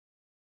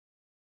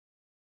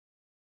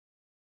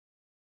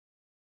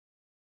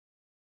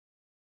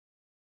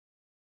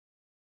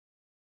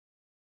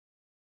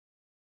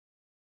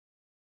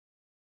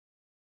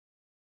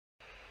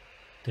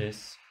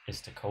This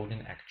is the code in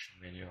action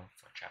video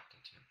for chapter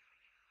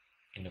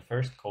 2. In the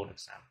first code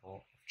example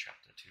of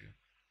chapter 2,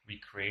 we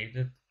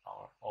created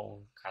our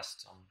own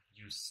custom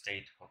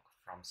useState hook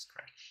from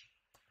scratch.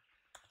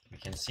 We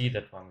can see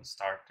that when we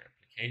start the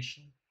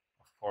application,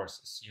 of course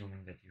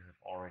assuming that you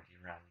have already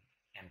run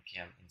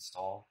npm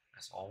install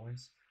as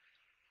always,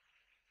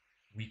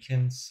 we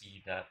can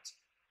see that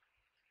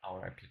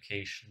our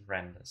application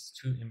renders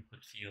two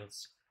input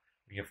fields.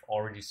 We have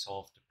already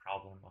solved the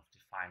problem of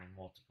defining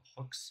multiple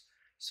hooks.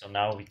 So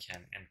now we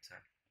can enter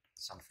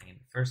something in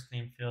the first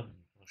name field and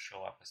it will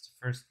show up as the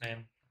first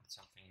name, and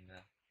something in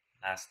the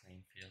last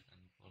name field and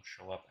it will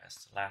show up as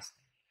the last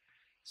name.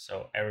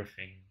 So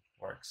everything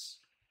works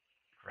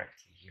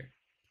correctly here.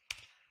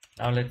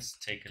 Now let's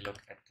take a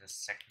look at the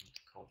second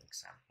code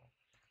example.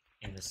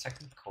 In the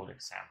second code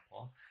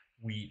example,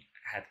 we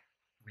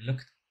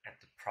looked at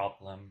the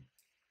problem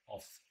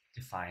of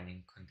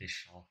defining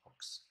conditional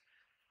hooks.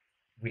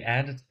 We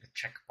added a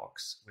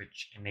checkbox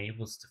which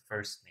enables the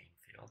first name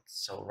field.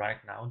 So right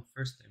now the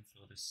first name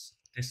field is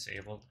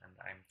disabled and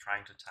I'm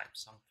trying to type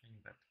something,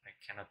 but I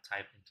cannot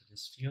type into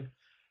this field.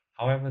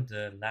 However,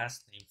 the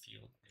last name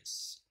field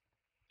is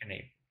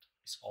enabled,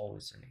 is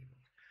always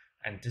enabled.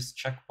 And this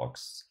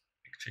checkbox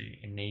actually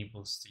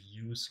enables the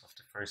use of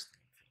the first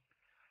name field.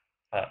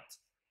 But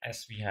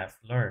as we have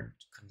learned,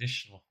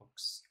 conditional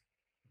hooks,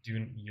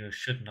 you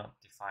should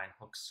not define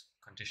hooks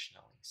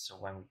conditionally. So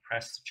when we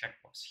press the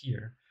checkbox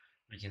here,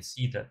 we can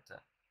see that the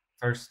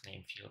first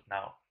name field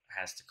now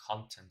has the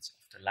contents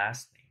of the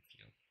last name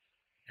field,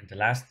 and the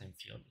last name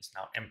field is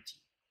now empty.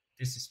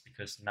 This is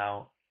because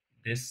now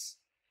this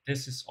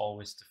is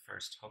always the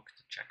first hook,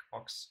 the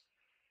checkbox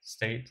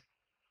state,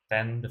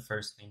 then the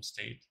first name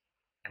state,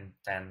 and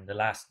then the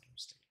last name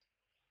state.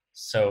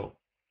 So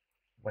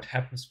what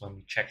happens when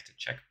we check the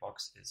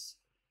checkbox is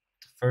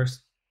the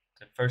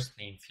first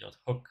name field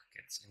hook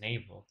gets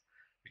enabled,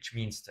 which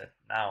means that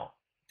now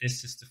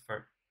this is the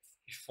first.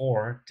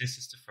 Before, this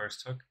is the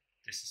first hook,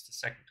 this is the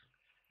second hook,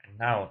 and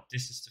now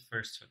this is the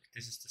first hook,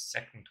 this is the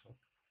second hook,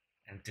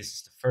 and this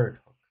is the third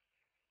hook.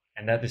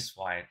 And that is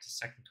why the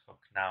second hook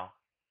now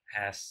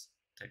has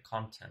the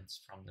contents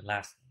from the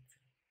last name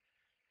field.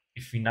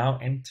 If we now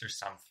enter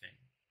something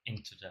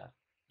into the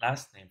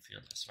last name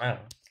field as well,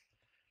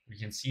 we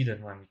can see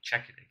that when we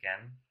check it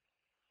again,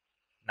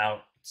 now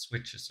it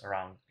switches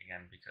around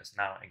again, because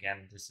now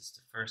again this is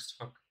the first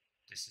hook,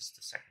 this is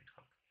the second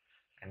hook,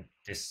 and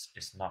this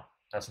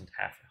doesn't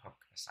have a hook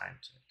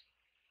assigned to it.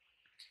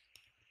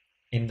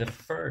 In the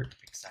third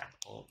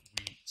example,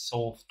 we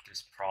solved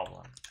this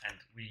problem and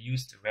we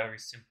used a very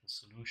simple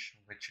solution,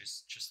 which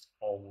is just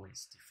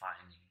always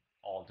defining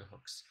all the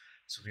hooks.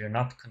 So we are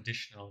not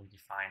conditionally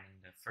defining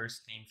the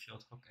first name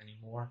field hook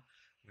anymore.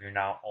 We are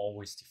now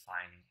always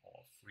defining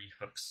all three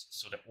hooks.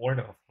 So the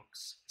order of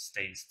hooks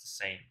stays the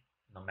same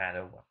no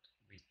matter what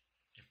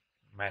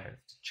no matter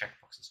if the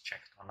checkbox is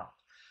checked or not.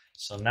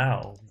 So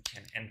now we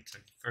can enter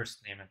the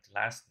first name and the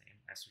last name.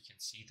 As we can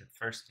see, the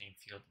first name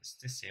field is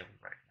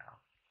disabled right now.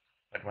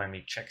 But when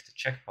we check the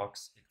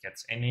checkbox, it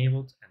gets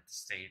enabled and the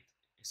state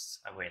is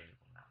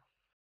available.